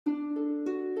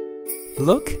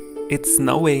Look, it's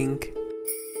snowing!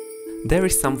 There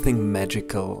is something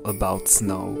magical about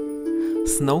snow.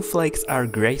 Snowflakes are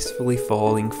gracefully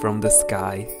falling from the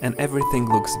sky and everything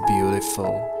looks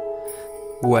beautiful.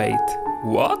 Wait,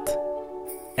 what?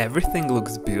 Everything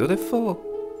looks beautiful?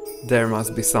 There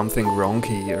must be something wrong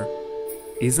here.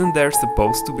 Isn't there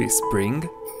supposed to be spring?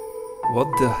 What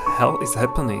the hell is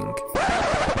happening?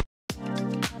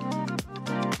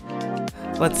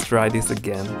 Let's try this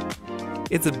again.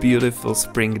 It's a beautiful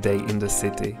spring day in the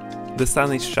city. The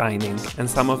sun is shining and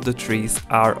some of the trees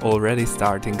are already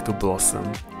starting to blossom.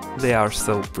 They are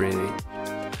so pretty.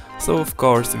 So of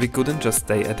course we couldn't just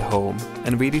stay at home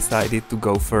and we decided to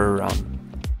go for a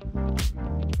run.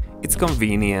 It's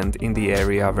convenient in the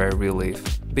area where we live,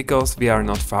 because we are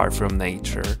not far from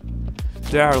nature.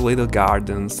 There are little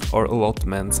gardens or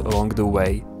allotments along the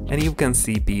way and you can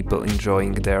see people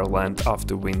enjoying their land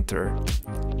after winter.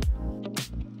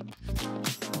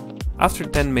 After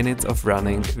 10 minutes of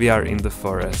running, we are in the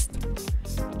forest.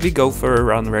 We go for a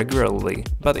run regularly,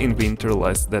 but in winter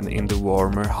less than in the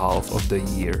warmer half of the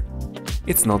year.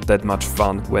 It's not that much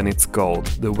fun when it's cold,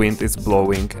 the wind is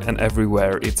blowing and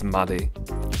everywhere it's muddy.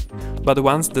 But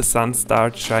once the sun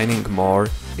starts shining more,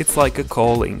 it's like a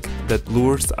calling that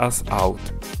lures us out.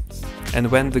 And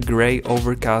when the grey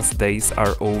overcast days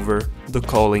are over, the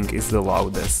calling is the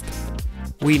loudest.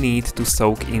 We need to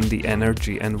soak in the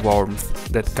energy and warmth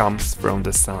that comes from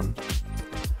the sun.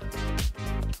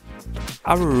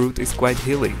 Our route is quite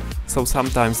hilly, so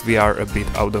sometimes we are a bit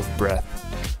out of breath.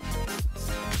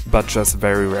 But just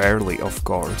very rarely, of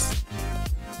course.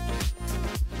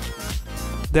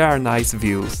 There are nice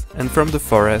views, and from the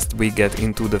forest we get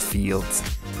into the fields.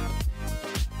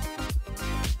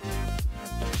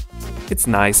 It's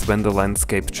nice when the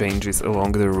landscape changes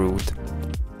along the route.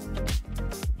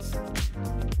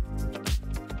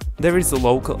 There is a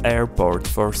local airport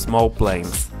for small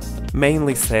planes,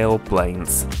 mainly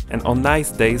sailplanes, and on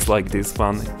nice days like this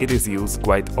one it is used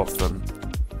quite often.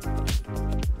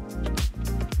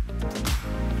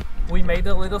 We made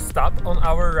a little stop on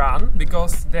our run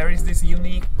because there is this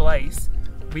unique place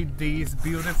with these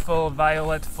beautiful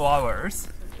violet flowers.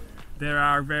 They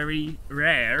are very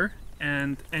rare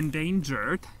and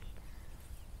endangered.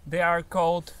 They are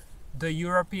called the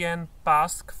European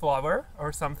pasque flower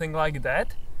or something like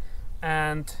that.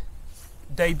 And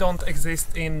they don't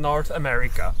exist in North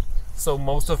America, so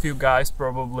most of you guys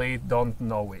probably don't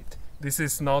know it. This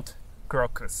is not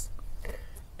crocus.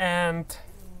 And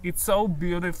it's so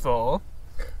beautiful.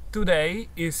 Today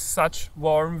is such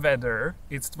warm weather,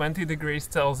 it's 20 degrees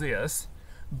Celsius,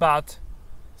 but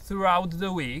throughout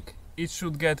the week it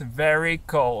should get very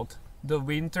cold. The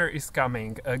winter is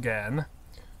coming again,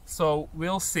 so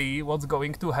we'll see what's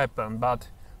going to happen, but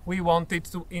we wanted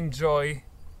to enjoy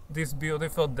this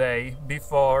beautiful day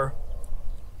before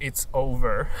it's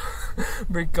over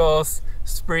because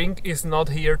spring is not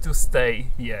here to stay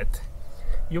yet.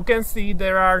 You can see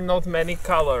there are not many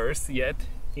colors yet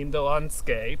in the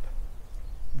landscape,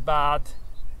 but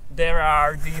there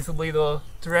are these little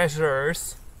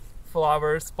treasures,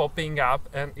 flowers popping up,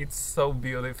 and it's so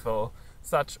beautiful.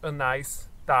 Such a nice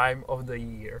time of the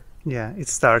year. Yeah,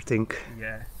 it's starting.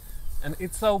 Yeah. And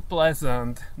it's so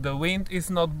pleasant. The wind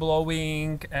is not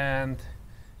blowing and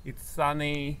it's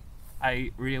sunny.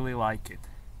 I really like it.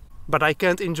 But I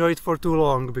can't enjoy it for too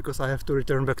long because I have to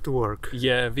return back to work.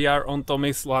 Yeah, we are on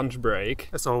Tommy's lunch break.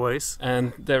 As always.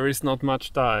 And there is not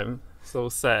much time. So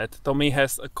sad. Tommy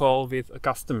has a call with a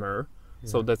customer,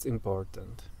 so that's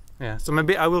important. Yeah, so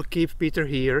maybe I will keep Peter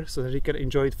here so that he can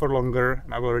enjoy it for longer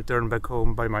and I will return back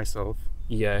home by myself.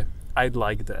 Yeah. I'd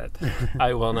like that.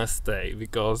 I wanna stay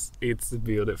because it's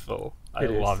beautiful. I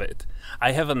love it.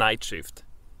 I have a night shift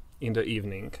in the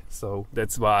evening, so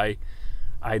that's why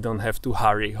I don't have to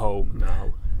hurry home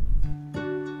now.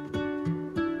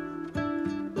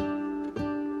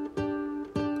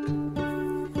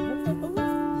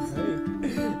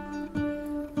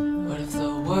 What if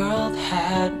the world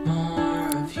had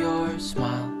more of your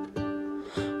smile?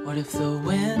 What if the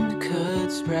wind could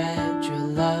spread your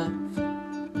love?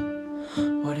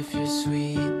 What if your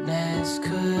sweetness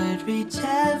could reach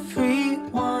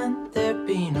everyone? There'd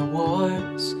be no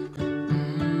wars.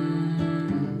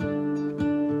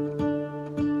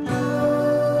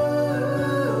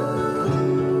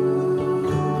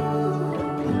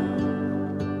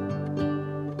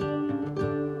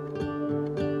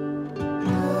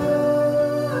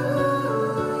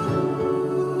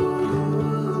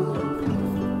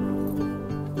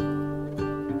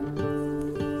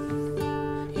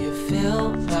 You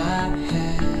fill my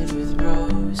head with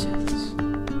roses.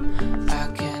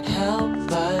 I can't help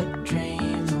but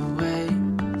dream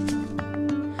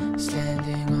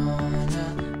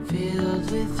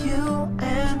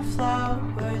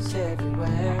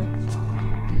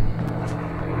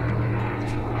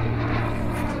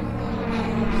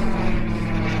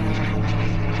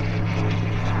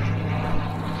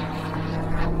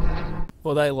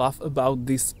What I love about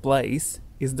this place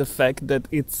is the fact that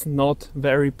it's not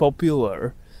very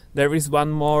popular. There is one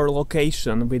more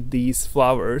location with these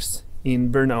flowers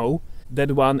in Brno.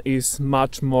 That one is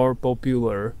much more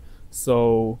popular.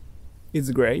 So it's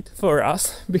great for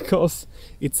us because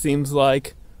it seems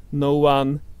like no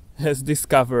one has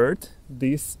discovered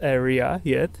this area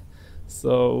yet.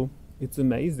 So it's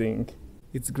amazing.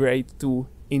 It's great to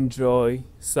enjoy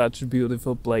such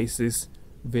beautiful places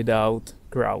without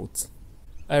crowds.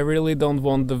 I really don't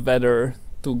want the weather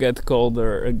to get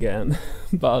colder again,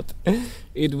 but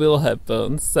it will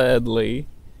happen, sadly.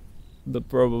 The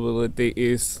probability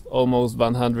is almost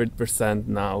 100%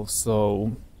 now,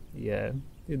 so yeah,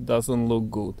 it doesn't look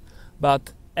good.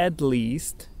 But at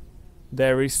least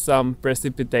there is some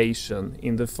precipitation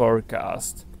in the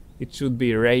forecast. It should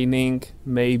be raining,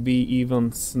 maybe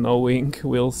even snowing,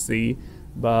 we'll see.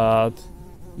 But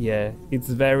yeah, it's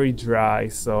very dry,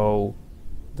 so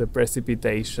the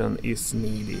precipitation is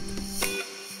needed.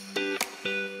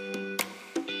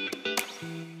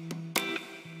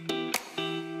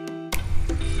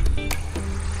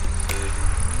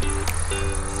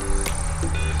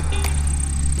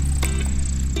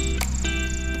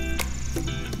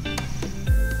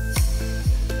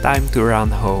 Time to run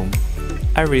home.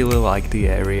 I really like the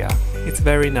area. It's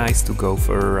very nice to go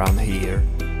for a run here.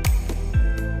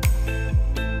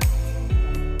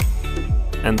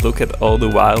 And look at all the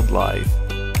wildlife.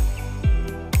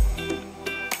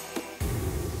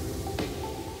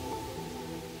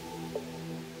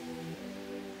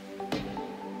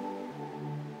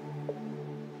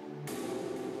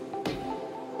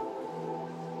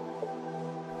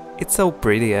 It's so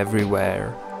pretty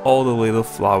everywhere, all the little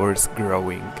flowers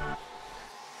growing.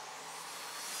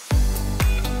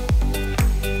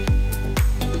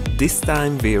 This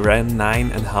time we ran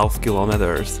 9.5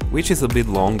 kilometers, which is a bit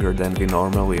longer than we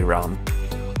normally run.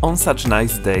 On such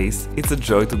nice days, it's a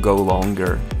joy to go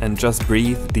longer and just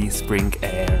breathe the spring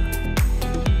air.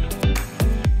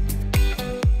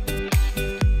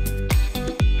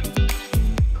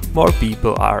 More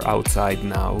people are outside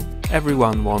now.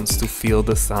 Everyone wants to feel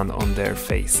the sun on their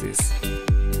faces.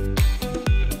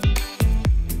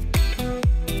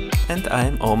 And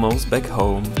I'm almost back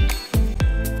home.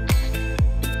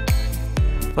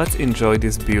 Let's enjoy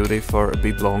this beauty for a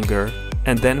bit longer,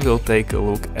 and then we'll take a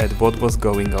look at what was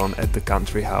going on at the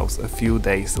country house a few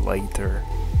days later.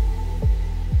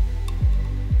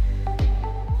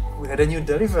 We had a new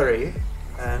delivery,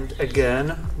 and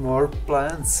again, more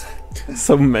plants.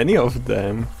 So many of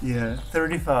them. Yeah,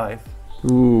 35.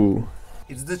 Ooh.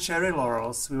 It's the cherry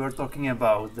laurels we were talking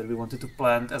about that we wanted to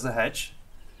plant as a hedge.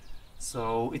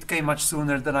 So it came much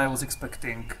sooner than I was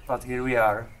expecting, but here we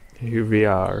are. Here we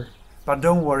are. But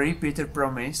don't worry, Peter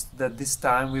promised that this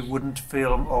time we wouldn't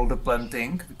film all the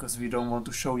planting, because we don't want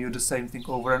to show you the same thing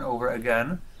over and over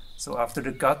again. So after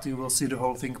the cut you will see the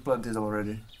whole thing planted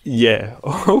already. Yeah,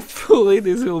 hopefully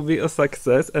this will be a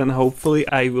success, and hopefully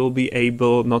I will be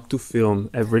able not to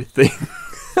film everything.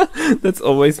 That's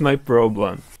always my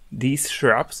problem. These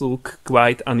shrubs look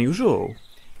quite unusual.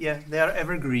 Yeah, they are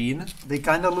evergreen. They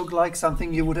kind of look like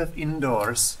something you would have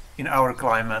indoors in our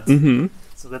climate. Mm-hmm.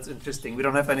 So that's interesting. We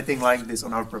don't have anything like this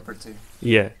on our property.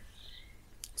 Yeah.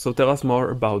 So tell us more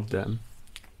about them,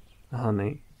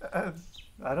 honey.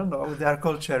 I don't know. They are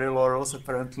called cherry laurels,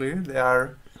 apparently. They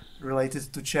are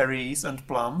related to cherries and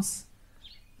plums.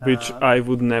 Which I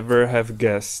would never have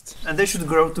guessed. And they should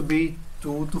grow to be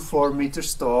 2 to 4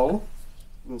 meters tall.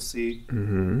 We'll see.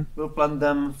 Mm-hmm. We'll plant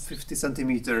them 50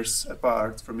 centimeters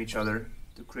apart from each other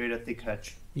to create a thick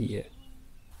hedge. Yeah.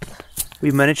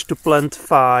 We managed to plant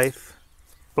 5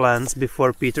 plants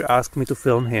before Peter asked me to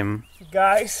film him.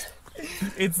 Guys,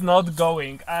 it's not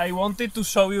going. I wanted to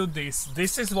show you this.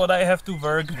 This is what I have to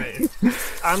work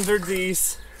with. Under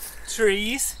these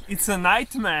trees, it's a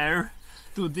nightmare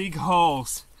to dig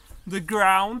holes. The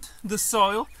ground, the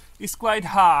soil is quite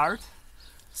hard.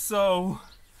 So,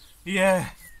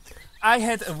 yeah. I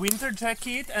had a winter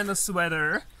jacket and a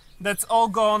sweater. That's all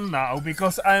gone now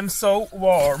because I'm so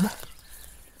warm.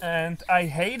 And I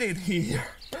hate it here.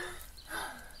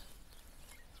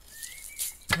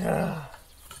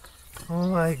 Oh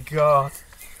my god.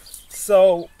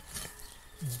 So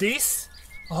this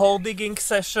hole digging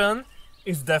session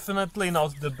is definitely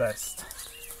not the best.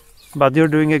 But you're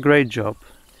doing a great job.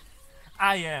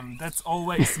 I am, that's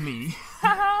always me.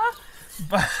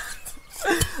 But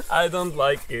I don't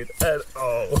like it at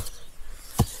all.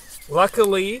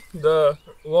 Luckily the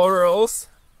laurels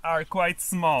are quite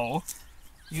small.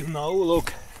 You know,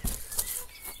 look.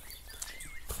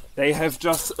 They have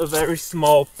just a very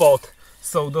small pot,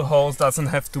 so the holes doesn't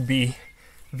have to be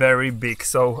very big,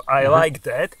 so I like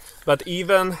that. But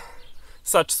even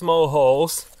such small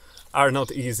holes are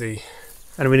not easy.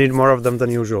 And we need more of them than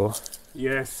usual.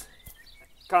 Yes,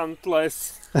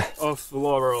 countless of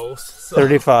laurels. So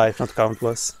 35, not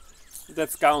countless.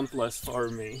 that's countless for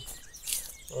me.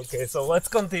 Okay, so let's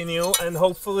continue and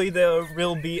hopefully there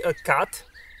will be a cut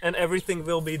and everything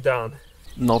will be done.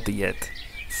 Not yet.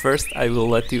 First I will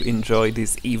let you enjoy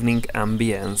this evening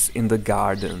ambience in the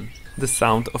garden. The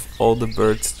sound of all the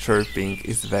birds chirping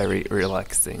is very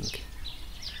relaxing.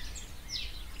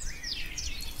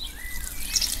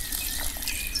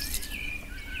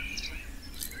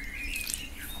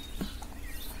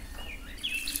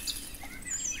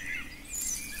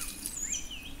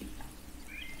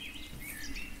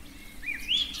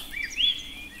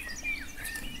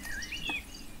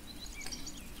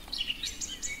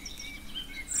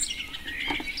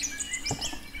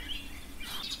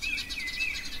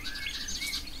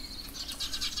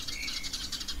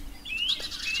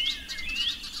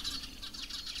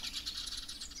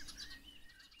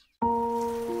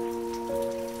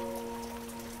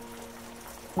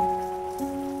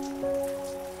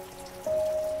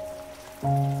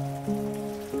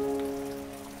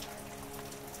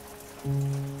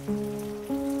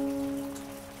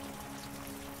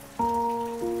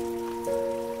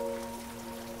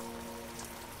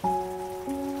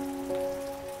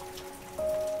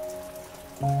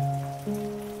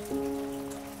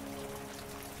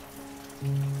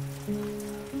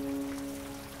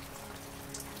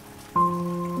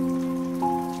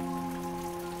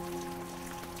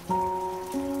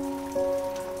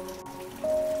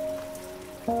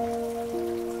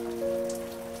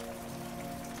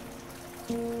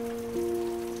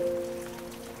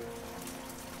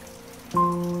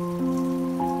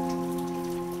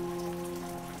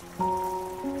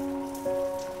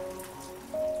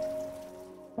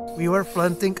 We were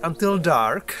planting until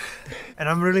dark and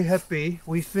I'm really happy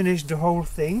we finished the whole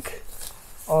thing.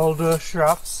 All the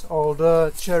shrubs, all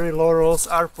the cherry laurels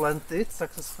are planted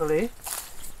successfully,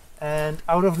 and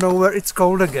out of nowhere it's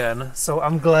cold again, so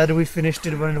I'm glad we finished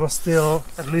it when it was still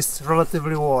at least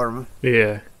relatively warm.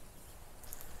 Yeah.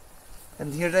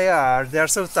 And here they are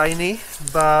so tiny,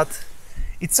 but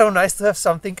it's so nice to have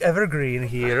something evergreen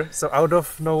here. So out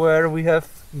of nowhere we have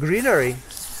greenery.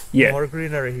 Yeah. More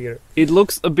greenery here. It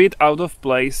looks a bit out of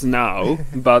place now,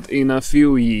 but in a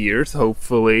few years,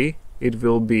 hopefully, it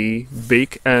will be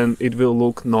big and it will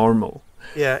look normal.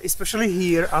 Yeah, especially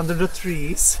here under the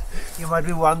trees. You might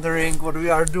be wondering what we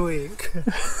are doing,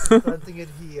 planting it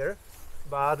here.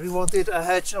 But we wanted a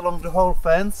hedge along the whole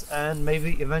fence, and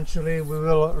maybe eventually we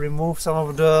will remove some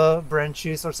of the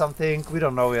branches or something. We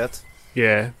don't know yet.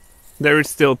 Yeah, there is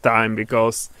still time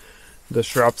because the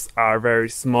shrubs are very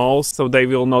small, so they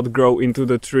will not grow into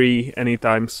the tree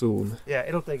anytime soon. Yeah,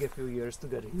 it'll take a few years to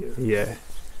get here. Yeah.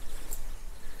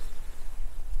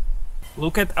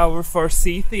 Look at our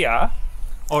forsythia,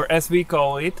 or as we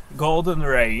call it, golden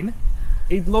rain.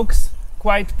 It looks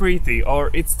quite pretty, or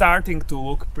it's starting to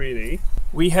look pretty.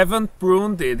 We haven't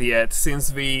pruned it yet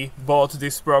since we bought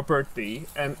this property,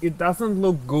 and it doesn't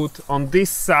look good on this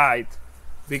side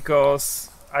because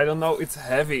I don't know, it's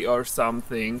heavy or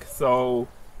something, so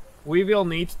we will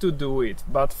need to do it.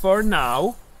 But for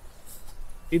now,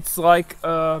 it's like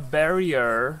a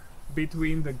barrier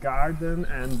between the garden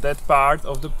and that part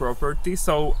of the property,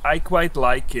 so I quite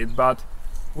like it, but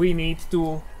we need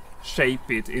to shape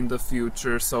it in the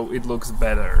future so it looks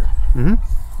better. Mm-hmm.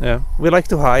 Yeah, we like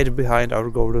to hide behind our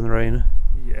golden rain.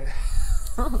 Yeah.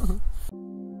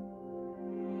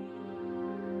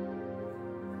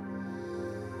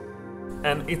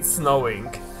 And it's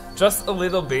snowing. Just a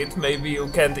little bit, maybe you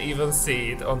can't even see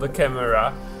it on the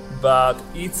camera, but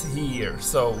it's here,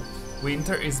 so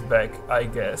winter is back, I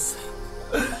guess.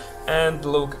 And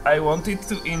look, I wanted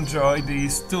to enjoy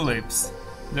these tulips.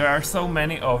 There are so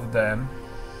many of them,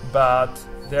 but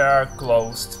they are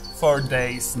closed for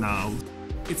days now.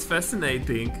 It's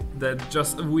fascinating that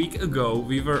just a week ago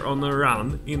we were on a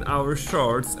run in our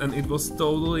shorts and it was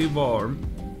totally warm,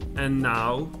 and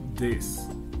now this.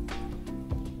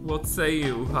 What say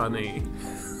you, honey?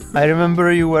 I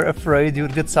remember you were afraid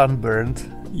you'd get sunburned.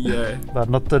 Yeah. But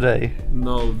not today.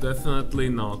 No, definitely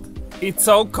not. It's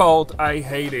so cold, I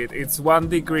hate it. It's 1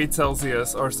 degree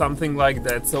Celsius or something like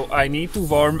that, so I need to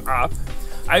warm up.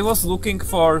 I was looking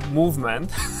for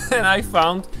movement and I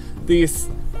found this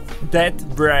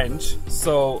dead branch,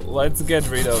 so let's get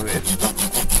rid of it.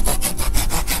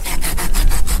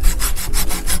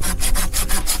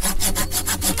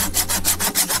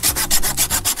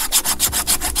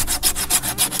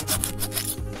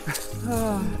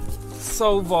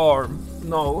 So warm.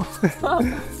 No.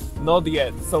 Not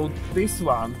yet. So this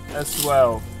one as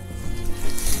well.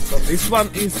 So this one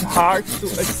is hard to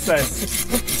access.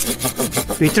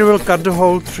 Peter will cut the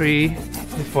whole tree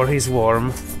before he's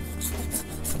warm.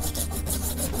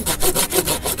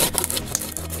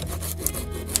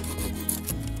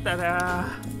 Ta-da!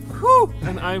 Whew!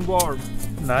 And I'm warm.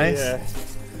 Nice. Yeah.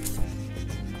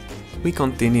 We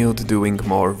continued doing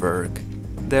more work.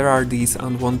 There are these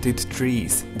unwanted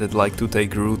trees that like to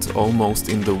take roots almost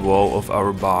in the wall of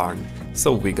our barn,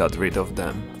 so we got rid of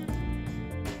them.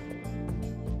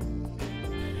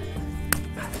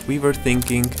 We were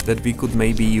thinking that we could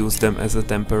maybe use them as a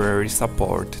temporary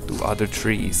support to other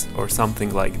trees or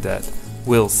something like that.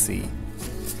 We'll see.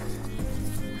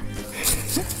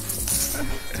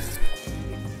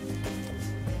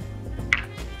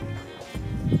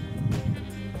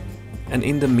 And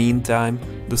in the meantime,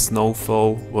 the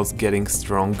snowfall was getting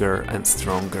stronger and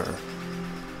stronger.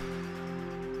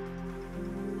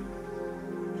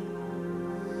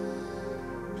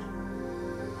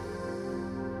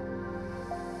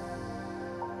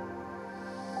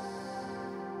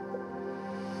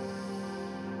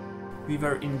 We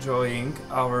were enjoying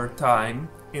our time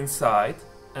inside,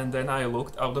 and then I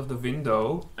looked out of the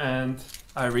window and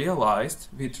I realized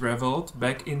we traveled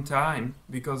back in time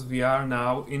because we are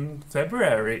now in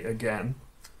February again.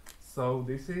 So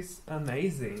this is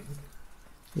amazing.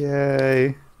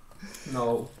 Yay.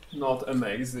 No, not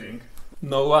amazing.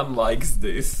 No one likes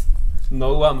this.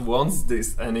 No one wants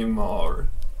this anymore.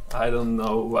 I don't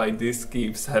know why this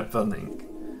keeps happening.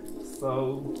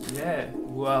 So yeah,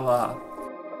 voila.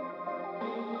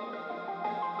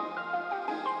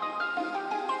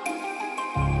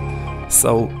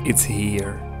 So it's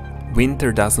here.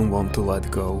 Winter doesn't want to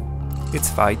let go. It's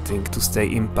fighting to stay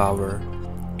in power.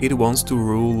 It wants to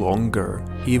rule longer,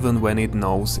 even when it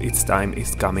knows its time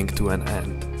is coming to an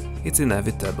end. It's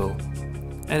inevitable.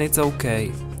 And it's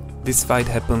okay. This fight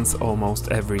happens almost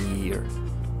every year.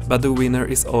 But the winner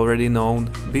is already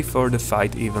known before the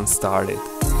fight even started.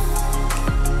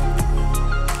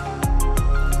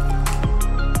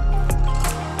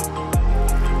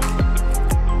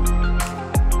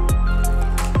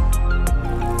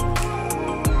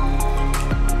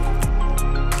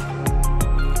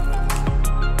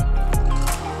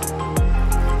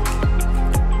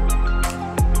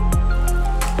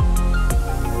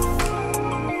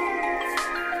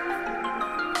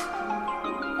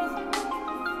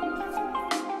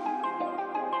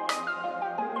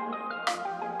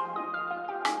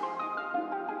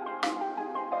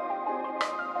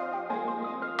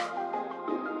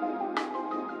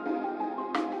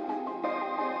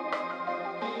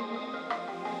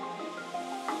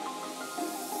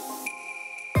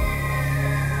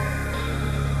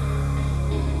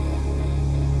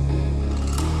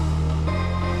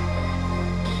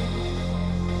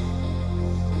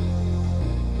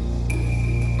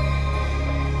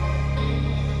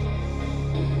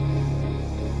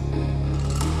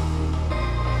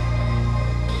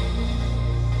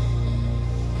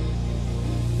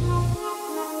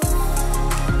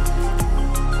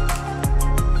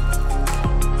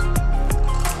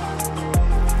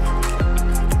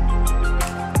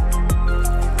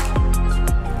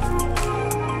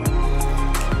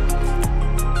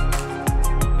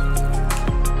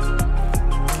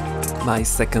 My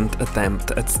second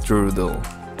attempt at strudel.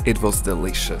 It was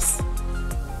delicious.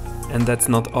 And that's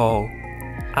not all.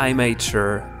 I made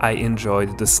sure I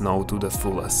enjoyed the snow to the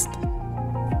fullest.